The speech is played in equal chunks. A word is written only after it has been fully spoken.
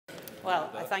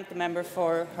Well, I thank the member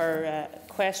for her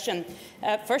question.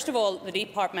 First of all, the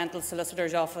Departmental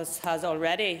Solicitors Office has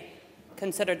already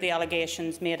considered the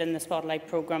allegations made in the Spotlight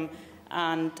programme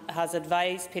and has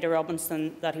advised Peter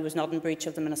Robinson that he was not in breach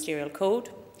of the Ministerial Code,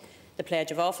 the Pledge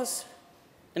of Office,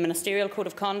 the Ministerial Code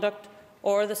of Conduct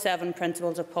or the 7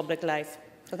 Principles of Public Life.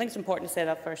 So I think it's important to say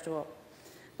that first of all.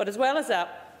 But as well as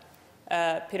that,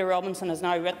 Peter Robinson has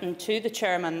now written to the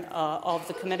chairman of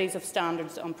the Committees of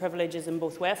Standards on Privileges in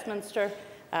both Westminster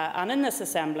and in this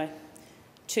Assembly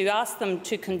to ask them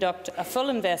to conduct a full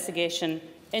investigation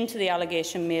into the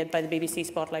allegation made by the BBC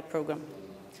Spotlight programme.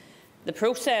 The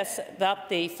process that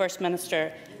the First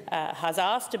Minister has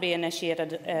asked to be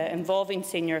initiated involving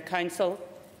senior counsel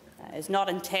is not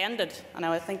intended, and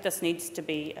I think this needs to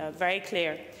be very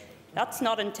clear, that's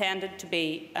not intended to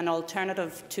be an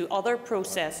alternative to other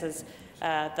processes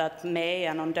that may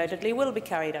and undoubtedly will be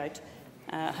carried out.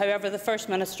 However, the First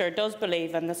Minister does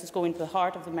believe, and this is going to the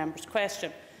heart of the member's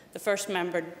question, the First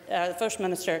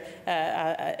Minister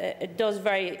does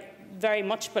very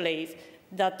much believe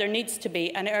that there needs to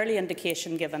be an early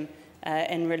indication given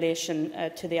in relation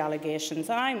to the allegations.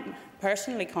 And I'm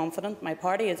personally confident, my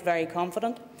party is very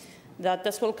confident, that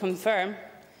this will confirm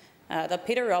that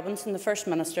Peter Robinson, the First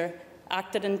Minister,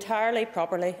 acted entirely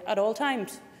properly at all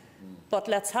times. But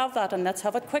let's have that, and let's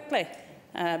have it quickly,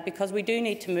 because we do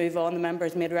need to move on. The member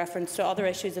has made reference to other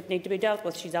issues that need to be dealt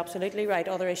with. She's absolutely right.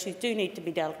 Other issues do need to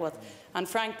be dealt with. And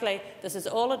frankly, this is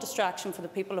all a distraction for the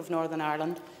people of Northern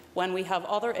Ireland when we have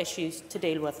other issues to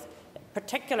deal with,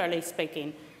 particularly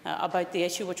speaking about the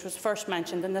issue which was first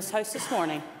mentioned in this House this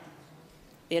morning,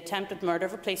 the attempted murder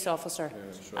of a police officer.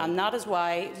 And that is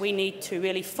why we need to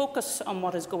really focus on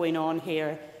what is going on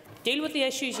here. Deal with the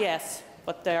issues, yes,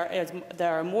 but there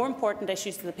are more important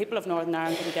issues to the people of Northern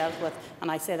Ireland to be dealt with,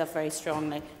 and I say that very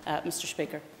strongly, Mr.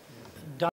 Speaker.